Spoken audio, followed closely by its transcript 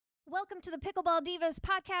Welcome to the Pickleball Divas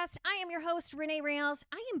podcast. I am your host, Renee Rales.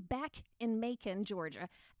 I am back in Macon, Georgia,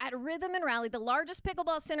 at Rhythm and Rally, the largest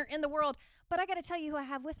pickleball center in the world. But I got to tell you who I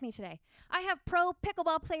have with me today. I have pro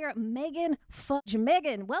pickleball player Megan Fudge.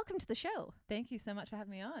 Megan, welcome to the show. Thank you so much for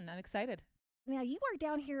having me on. I'm excited. Now, you are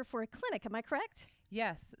down here for a clinic, am I correct?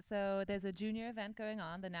 Yes. So there's a junior event going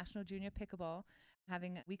on, the National Junior Pickleball,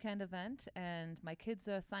 having a weekend event, and my kids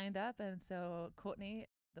are signed up. And so Courtney,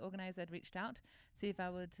 the organizer, had reached out, see if I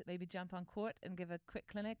would maybe jump on court and give a quick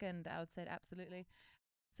clinic. And I would say absolutely.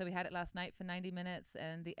 So we had it last night for 90 minutes,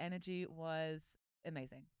 and the energy was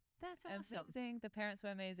amazing. That's awesome. Amazing. The parents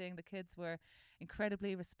were amazing. The kids were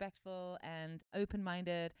incredibly respectful and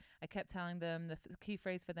open-minded. I kept telling them the key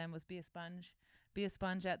phrase for them was be a sponge. Be a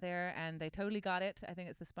sponge out there, and they totally got it. I think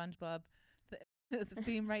it's the SpongeBob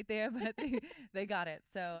theme right there, but they got it.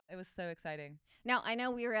 So it was so exciting. Now, I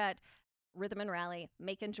know we were at Rhythm and Rally,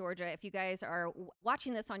 Macon, Georgia. If you guys are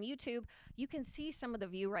watching this on YouTube, you can see some of the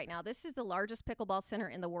view right now. This is the largest pickleball center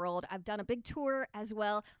in the world. I've done a big tour as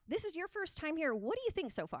well. This is your first time here. What do you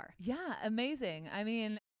think so far? Yeah, amazing. I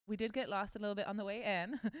mean, we did get lost a little bit on the way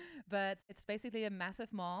in, but it's basically a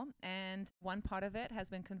massive mall, and one part of it has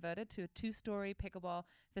been converted to a 2-story pickleball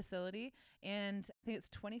facility, and I think it's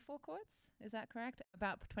 24 courts. Is that correct?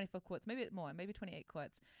 About 24 courts, maybe more, maybe 28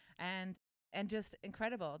 courts. And just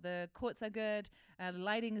incredible. The courts are good. The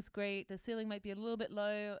lighting is great. The ceiling might be a little bit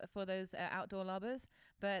low for those outdoor lobbers.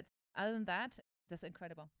 But other than that, just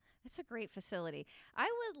incredible. It's a great facility. I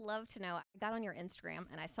would love to know. I got on your Instagram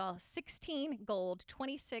and I saw 16 gold,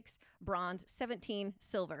 26 bronze, 17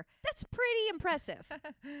 silver. That's pretty impressive.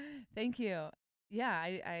 Thank you. Yeah,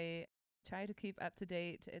 I try to keep up to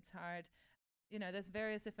date. It's hard. You know, there's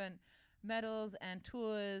various different medals and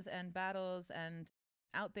tours and battles and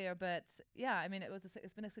out there, but yeah, I mean,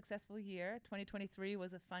 it's been a successful year. 2023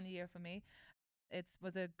 was a fun year for me. It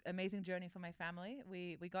was an amazing journey for my family.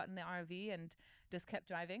 We got in the RV and just kept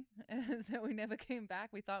driving, so we never came back.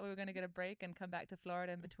 We thought we were going to get a break and come back to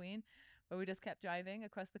Florida in between, but we just kept driving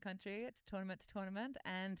across the country to tournament,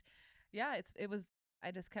 and yeah, it was.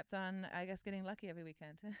 I just kept on, I guess, getting lucky every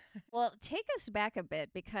weekend. Well, take us back a bit,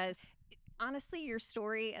 because honestly, your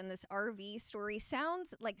story and this RV story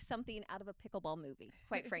sounds like something out of a pickleball movie,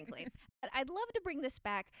 quite frankly. But I'd love to bring this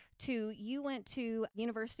back to, you went to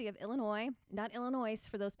University of Illinois, not Illinois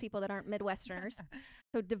for those people that aren't Midwesterners.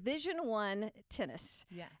 So Division I tennis.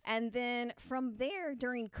 Yes. And then from there,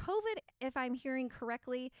 during COVID, if I'm hearing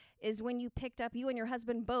correctly, is when you picked up, you and your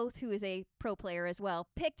husband both, who is a pro player as well,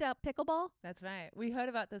 picked up pickleball? That's right. We heard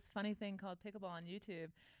about this funny thing called pickleball on YouTube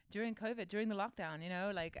during COVID, during the lockdown, you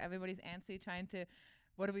know, like everybody's antsy trying to,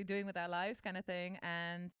 what are we doing with our lives kind of thing.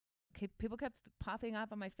 And people kept popping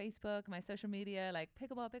up on my Facebook, my social media, like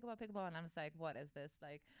pickleball. And I'm just like, what is this?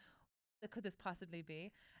 Like, what could this possibly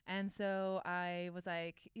be? And so I was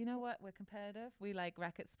like, you know what? We're competitive. We like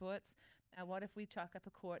racket sports. What if we chalk up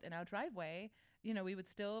a court in our driveway? You know, we would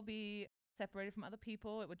still be separated from other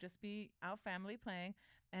people. It would just be our family playing.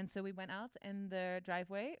 And so we went out in the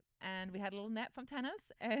driveway and we had a little net from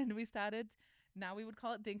tennis and we started, now we would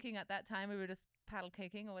call it dinking. At that time, we were just paddle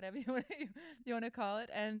caking or whatever you want to call it.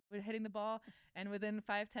 And we're hitting the ball. And within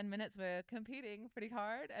 5-10 minutes, we're competing pretty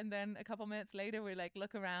hard. And then a couple minutes later, we like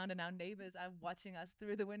look around and our neighbors are watching us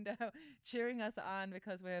through the window, cheering us on,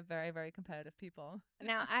 because we're very, very competitive people.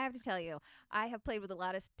 Now, I have to tell you, I have played with a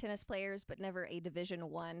lot of tennis players, but never a Division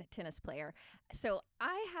I tennis player. So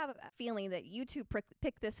I have a feeling that you two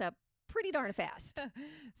picked this up pretty darn fast.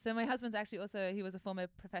 So my husband's actually also, he was a former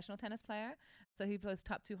professional tennis player. So he was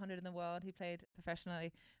top 200 in the world. He played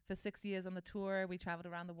professionally for 6 years on the tour. We traveled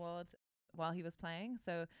around the world while he was playing.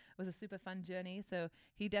 So it was a super fun journey. So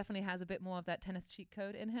he definitely has a bit more of that tennis cheat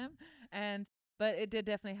code in him. But it did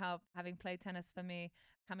definitely help having played tennis for me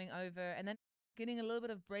coming over. And then getting a little bit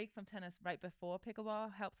of break from tennis right before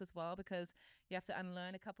pickleball helps as well, because you have to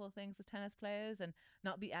unlearn a couple of things as tennis players and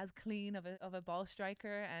not be as clean of a ball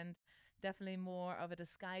striker, and definitely more of a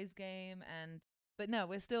disguise game. But no,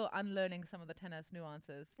 we're still unlearning some of the tennis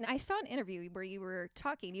nuances. I saw an interview where you were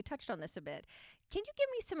talking, you touched on this a bit. Can you give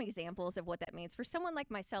me some examples of what that means for someone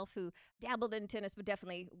like myself who dabbled in tennis but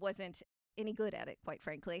definitely wasn't any good at it, quite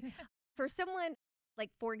frankly? For someone like,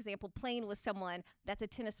 for example, playing with someone that's a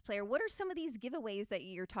tennis player, what are some of these giveaways that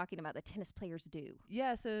you're talking about that tennis players do?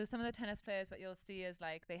 Yeah, so some of the tennis players, what you'll see is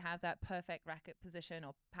like they have that perfect racket position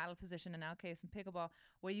or paddle position in our case in pickleball,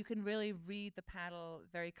 where you can really read the paddle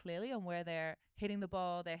very clearly on where they're hitting the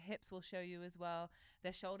ball. Their hips will show you as well.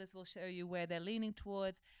 Their shoulders will show you where they're leaning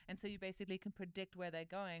towards. And so you basically can predict where they're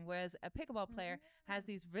going. Whereas a pickleball player has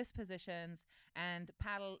these wrist positions and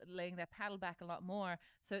laying their paddle back a lot more.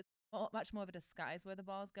 So much more of a disguise where the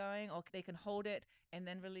ball's going, or they can hold it and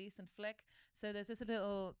then release and flick. So there's this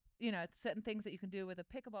little, certain things that you can do with a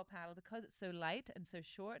pickleball paddle because it's so light and so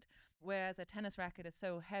short, whereas a tennis racket is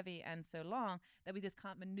so heavy and so long that we just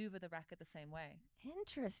can't maneuver the racket the same way.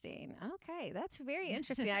 Interesting. Okay, that's very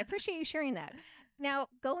interesting. I appreciate you sharing that. Now,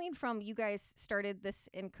 going from you guys started this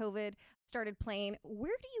in COVID, started playing,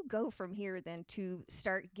 where do you go from here then to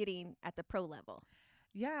start getting at the pro level?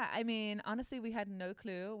 Yeah, I mean, honestly, we had no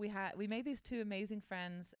clue. We made these two amazing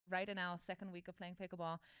friends right in our second week of playing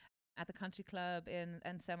pickleball at the country club in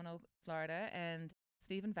Seminole, Florida. And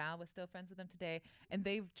Steve and Val, we're still friends with them today. And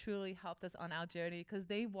they've truly helped us on our journey because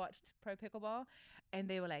they watched pro pickleball and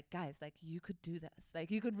they were like, guys, like, you could do this.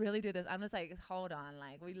 Like, you could really do this. I'm just like, hold on.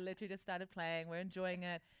 Like, we literally just started playing. We're enjoying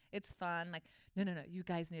it. It's fun. Like, no, you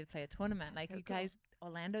guys need to play a tournament. That's Like, so you cool. guys,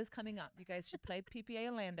 Orlando's coming up. You guys should play PPA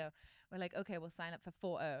Orlando. We're like, okay, we'll sign up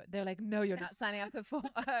for 4-0. They're like, no, you're not signing up for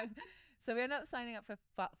 4-0. So we ended up signing up for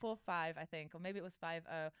 4-5, I think, or maybe it was 5-0.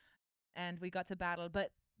 And we got to battle.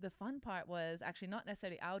 But the fun part was actually not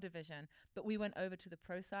necessarily our division, but we went over to the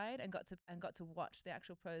pro side and got to watch the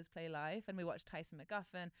actual pros play live. And we watched Tyson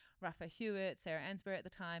McGuffin, Rafa Hewitt, Sarah Ansbury at the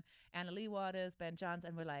time, Anna Lee Waters, Ben Johns,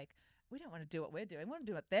 and we're like, we don't want to do what we're doing. We want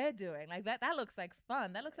to do what they're doing. Like that looks like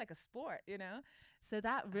fun. That looks like a sport, you know? So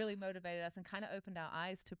that really motivated us and kind of opened our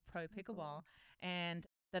eyes to pro pickleball. Cool. And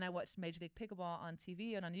then I watched Major League Pickleball on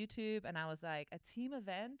TV and on YouTube. And I was like, a team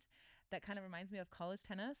event that kind of reminds me of college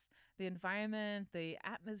tennis, the environment, the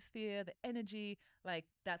atmosphere, the energy, like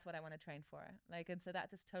that's what I want to train for. Like, and so that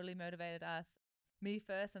just totally motivated us, me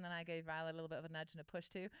first. And then I gave Riley a little bit of a nudge and a push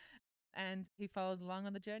too. And he followed along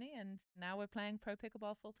on the journey. And now we're playing pro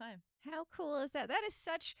pickleball full time. How cool is that? That is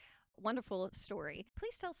such a wonderful story.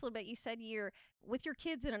 Please tell us a little bit. You said you're with your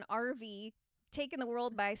kids in an RV, taking the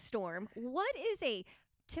world by storm. What is a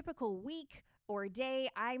typical week or day?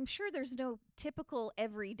 I'm sure there's no typical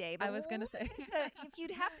every day, but I was going to say, if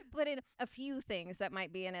you'd have to put in a few things that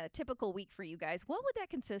might be in a typical week for you guys, what would that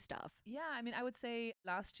consist of? yeah, I mean, I would say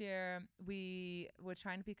last year we were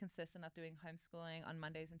trying to be consistent of doing homeschooling on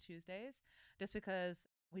Mondays and Tuesdays, just because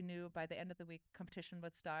we knew by the end of the week competition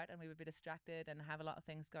would start and we would be distracted and have a lot of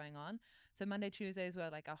things going on. So Monday, Tuesdays were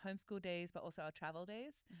like our homeschool days, but also our travel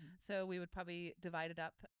days. Mm-hmm. So we would probably divide it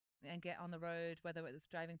up and get on the road, whether it was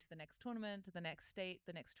driving to the next tournament, to the next state,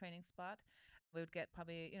 the next training spot. We would get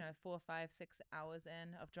probably, 4, 5, 6 hours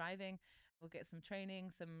in of driving. We'll get some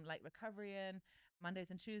training, some light recovery in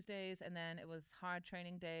Mondays and Tuesdays. And then it was hard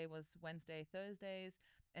training day was Wednesday, Thursdays.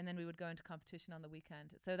 And then we would go into competition on the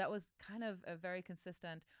weekend. So that was kind of a very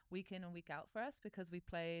consistent week in and week out for us because we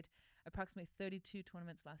played approximately 32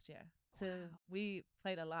 tournaments last year. So we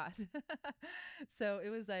played a lot. So it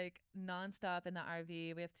was like nonstop in the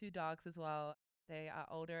RV. We have 2 dogs as well. They are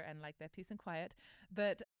older and like their peace and quiet.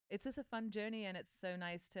 But it's just a fun journey and it's so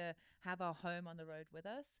nice to have our home on the road with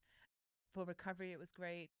us. For recovery, it was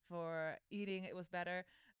great. For eating, it was better.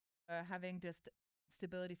 Having just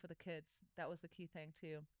stability for the kids, that was the key thing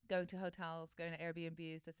too. Going to hotels, going to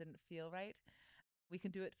Airbnbs just didn't feel right. We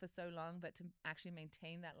can do it for so long, but to actually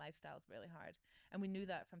maintain that lifestyle is really hard. And we knew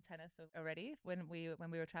that from tennis already when we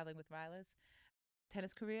were traveling with Ryla's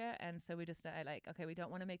tennis career. And so we just like, okay, we don't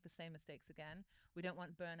want to make the same mistakes again. We don't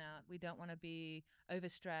want burnout. We don't want to be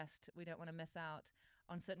overstressed. We don't want to miss out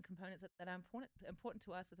on certain components that are important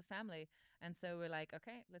to us as a family. And so we're like,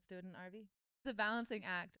 okay, let's do it in an RV. It's a balancing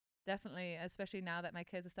act, definitely, especially now that my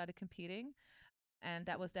kids have started competing. And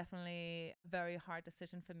that was definitely a very hard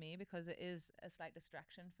decision for me because it is a slight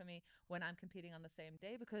distraction for me when I'm competing on the same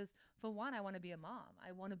day. Because for one, I want to be a mom.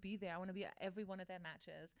 I want to be there. I want to be at every one of their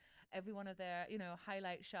matches, every one of their,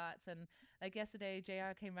 highlight shots. And like yesterday,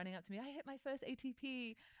 JR came running up to me. I hit my first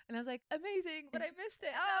ATP. And I was like, amazing, but I missed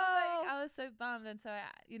it. Oh. I was so bummed. And so,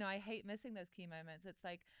 I hate missing those key moments. It's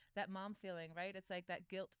like that mom feeling, right? It's like that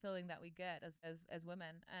guilt feeling that we get as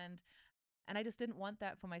women. And I just didn't want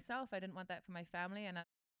that for myself. I didn't want that for my family. And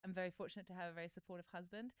I'm very fortunate to have a very supportive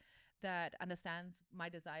husband that understands my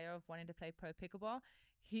desire of wanting to play pro pickleball.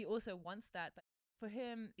 He also wants that, but for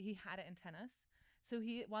him, he had it in tennis. So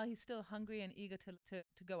while he's still hungry and eager to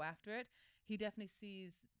go after it, he definitely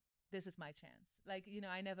sees this is my chance. Like,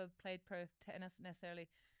 I never played pro tennis necessarily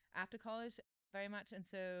after college very much. And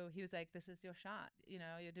so he was like, this is your shot.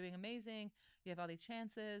 You're doing amazing. You have all these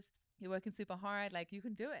chances. You're working super hard. Like, you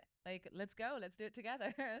can do it. Like, let's go. Let's do it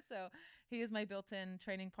together. So he is my built-in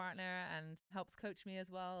training partner and helps coach me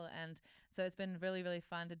as well. And so it's been really, really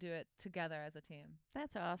fun to do it together as a team.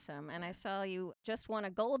 That's awesome. And I saw you just won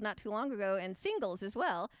a gold not too long ago in singles as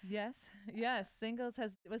well. Yes. Singles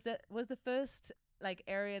was the first like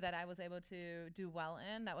area that I was able to do well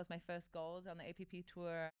in. That was my first gold on the APP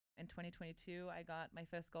tour In 2022, I got my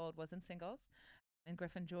first gold was in singles in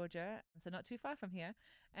Griffin, Georgia, so not too far from here,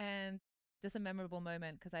 and just a memorable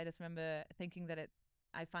moment because I just remember thinking that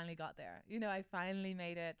I finally got there. I finally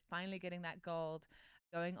made it, finally getting that gold,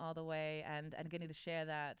 going all the way, and getting to share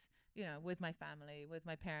that, with my family, with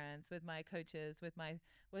my parents, with my coaches,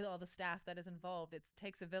 with all the staff that is involved. It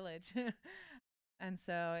takes a village. And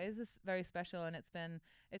so it's just very special, and it's been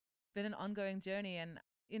an ongoing journey. And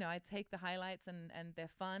I take the highlights, and they're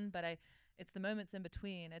fun, but it's the moments in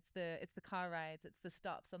between. It's the car rides, it's the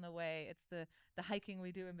stops on the way, it's the hiking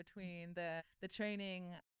we do in between, the training,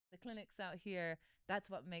 the clinics out here. That's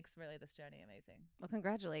what makes really this journey amazing. Well,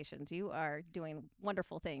 congratulations. You are doing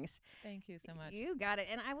wonderful things. Thank you so much. You got it.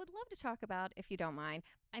 And I would love to talk about, if you don't mind,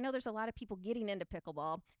 I know there's a lot of people getting into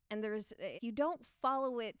pickleball, and if you don't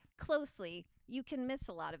follow it closely, you can miss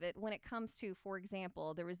a lot of it when it comes to, for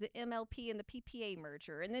example, there was the MLP and the PPA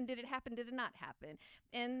merger, and then did it happen? Did it not happen?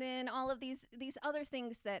 And then all of these other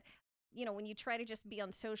things that, when you try to just be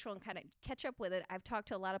on social and kind of catch up with it. I've talked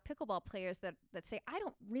to a lot of pickleball players that say, I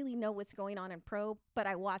don't really know what's going on in pro, but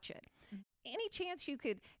I watch it. Mm-hmm. Any chance you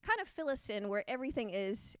could kind of fill us in where everything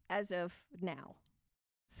is as of now?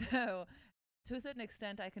 So to a certain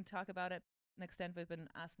extent, I can talk about it. An extent we've been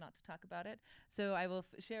asked not to talk about it. So I will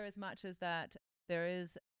share as much as that there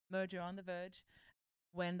is merger on the verge.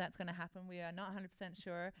 When that's going to happen, we are not 100%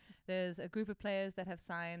 sure. There's a group of players that have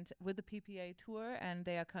signed with the PPA Tour, and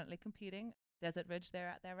they are currently competing. Desert Ridge, they're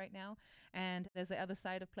out there right now. And there's the other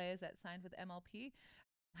side of players that signed with MLP.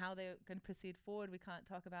 How they're going to proceed forward, we can't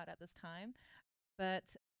talk about at this time.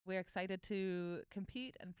 But we're excited to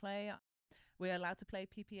compete and play. We're allowed to play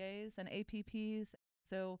PPAs and APPs.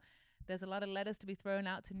 So there's a lot of letters to be thrown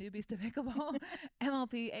out to newbies to pickleball.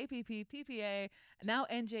 MLP, APP, PPA, now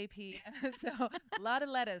NJP. So a lot of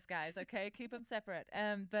letters, guys. Okay, keep them separate.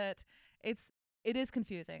 But it is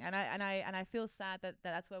confusing, and I feel sad that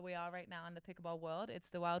that's where we are right now in the pickleball world. It's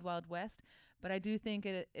the wild, wild west. But I do think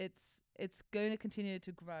it's going to continue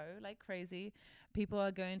to grow like crazy. People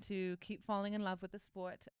are going to keep falling in love with the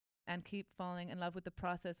sport and keep falling in love with the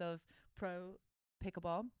process of pro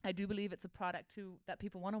pickleball. I do believe it's a product that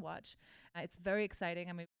people want to watch. It's very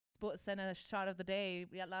exciting. I mean, Sports Center shot of the day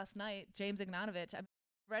last night, James Ignatovich,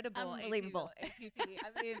 incredible. Unbelievable. ATP.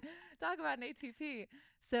 I mean, talk about an ATP.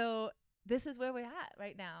 So this is where we're at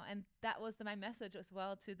right now. And that was my message as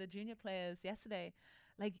well to the junior players yesterday.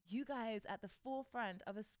 Like, you guys at the forefront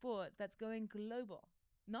of a sport that's going global,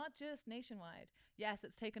 not just nationwide. Yes,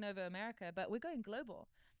 it's taken over America, but we're going global.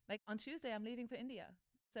 Like, on Tuesday, I'm leaving for India.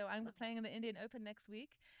 So I'm playing in the Indian Open next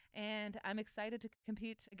week, and I'm excited to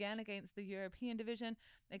compete again against the European division,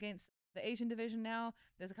 against the Asian division now.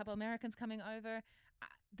 There's a couple Americans coming over.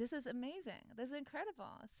 This is amazing. This is incredible.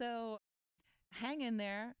 So hang in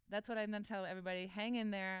there. That's what I'm going to tell everybody. Hang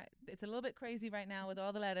in there. It's a little bit crazy right now with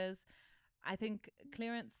all the letters. I think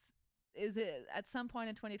clearance is at some point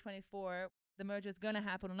in 2024. The merger is going to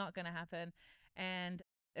happen or not going to happen, and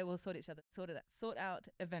it will sort out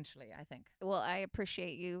eventually, I think. Well, I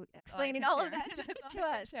appreciate you explaining all of that to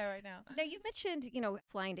us right now. Now, you mentioned,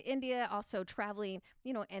 flying to India, also traveling,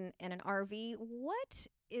 in an RV. What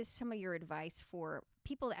is some of your advice for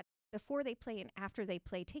people that before they play and after they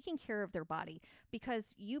play, taking care of their body?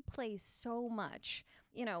 Because you play so much,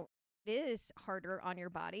 it is harder on your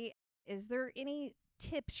body. Is there any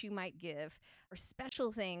tips you might give or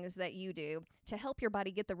special things that you do to help your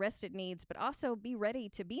body get the rest it needs, but also be ready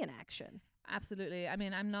to be in action? Absolutely. I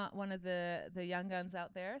mean, I'm not one of the young guns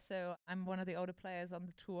out there, so I'm one of the older players on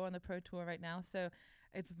the tour, on the pro tour right now. So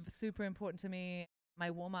it's super important to me. My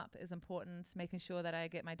warm-up is important, making sure that I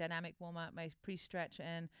get my dynamic warm-up, my pre-stretch,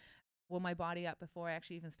 and warm my body up before I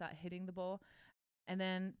actually even start hitting the ball. And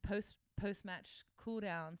then post-match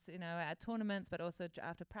cool-downs, at tournaments, but also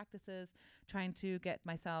after practices, trying to get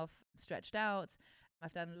myself stretched out.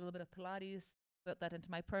 I've done a little bit of Pilates, built that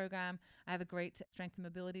into my program. I have a great strength and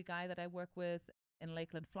mobility guy that I work with in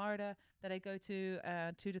Lakeland, Florida, that I go to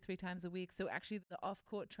 2 to 3 times a week. So actually the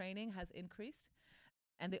off-court training has increased,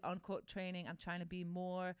 and the on-court training, I'm trying to be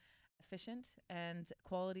more efficient and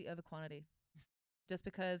quality over quantity. Just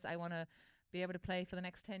because I want to be able to play for the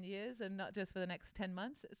next 10 years and not just for the next 10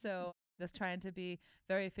 months. So just trying to be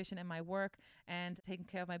very efficient in my work and taking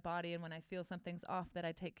care of my body. And when I feel something's off, that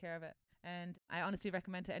I take care of it. And I honestly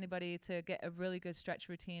recommend to anybody to get a really good stretch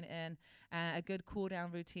routine in, a good cool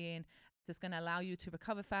down routine. It's just going to allow you to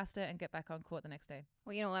recover faster and get back on court the next day.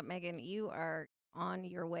 Well, you know what, Megan, you are on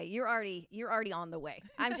your way. You're already on the way.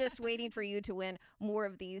 I'm just waiting for you to win more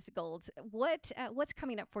of these golds. What's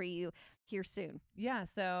coming up for you here soon? Yeah,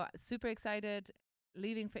 so super excited.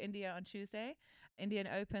 Leaving for India on Tuesday. Indian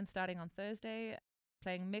Open starting on Thursday.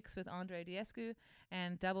 playing mix with Andre Diescu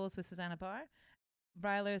and doubles with Susanna Barr.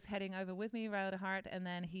 Ryler's heading over with me, Ryler DeHart, and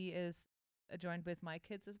then he is joined with my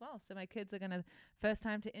kids as well. So my kids are going to first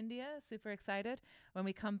time to India, super excited. When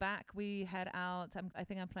we come back, we head out. I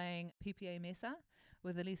think I'm playing PPA Mesa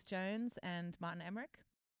with Elise Jones and Martin Emmerich.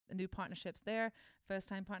 New partnerships there, first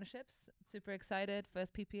time partnerships. Super excited.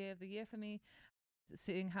 First PPA of the year for me.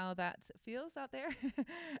 Seeing how that feels out there.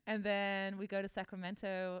 And then we go to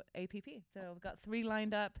Sacramento APP. So we've got 3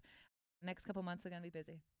 lined up. Next couple months are going to be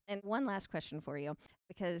busy. And one last question for you,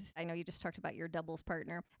 because I know you just talked about your doubles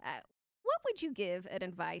partner. What would you give an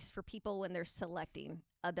advice for people when they're selecting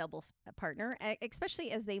a doubles partner,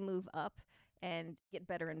 especially as they move up and get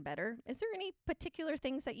better and better? Is there any particular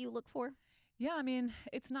things that you look for? Yeah, I mean,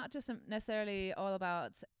 it's not just necessarily all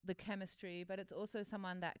about the chemistry, but it's also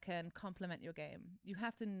someone that can complement your game. You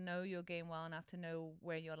have to know your game well enough to know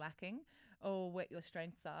where you're lacking or what your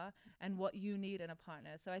strengths are and what you need in a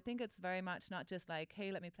partner. So I think it's very much not just like,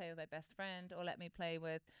 hey, let me play with my best friend or let me play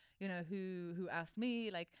with, who asked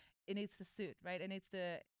me. Like, it needs to suit, right? It needs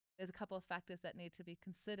to. There's a couple of factors that need to be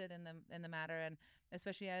considered in the matter, and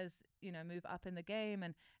especially as move up in the game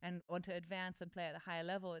and want to advance and play at a higher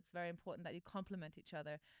level, it's very important that you complement each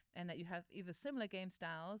other and that you have either similar game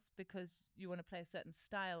styles because you want to play a certain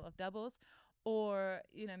style of doubles, or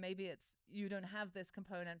maybe it's you don't have this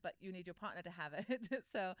component but you need your partner to have it.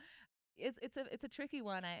 So it's a tricky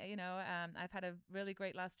one. I've had a really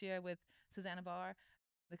great last year with Susanna Barr.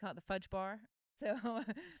 We call it the Fudge Bar. So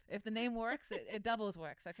if the name works, it doubles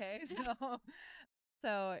works. Okay.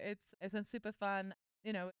 So it's been super fun.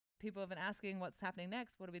 People have been asking what's happening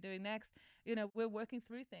next. What are we doing next? We're working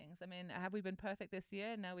through things. I mean, have we been perfect this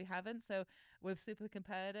year? No, we haven't. So we're super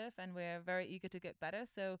competitive and we're very eager to get better.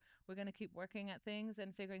 So we're going to keep working at things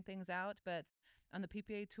and figuring things out. But on the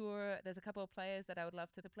PPA tour, there's a couple of players that I would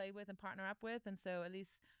love to play with and partner up with. And so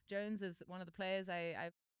Elise Jones is one of the players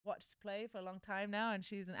I've watched play for a long time now, and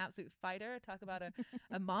she's an absolute fighter. Talk about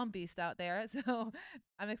a mom beast out there. So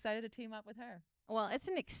I'm excited to team up with her. Well, it's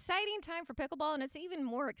an exciting time for pickleball, and it's an even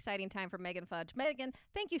more exciting time for Megan Fudge. Megan,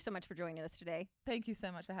 thank you so much for joining us today. Thank you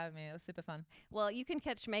so much for having me. It was super fun. Well, you can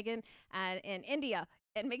catch Megan in India,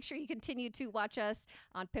 and make sure you continue to watch us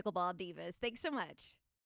on Pickleball Divas. Thanks so much.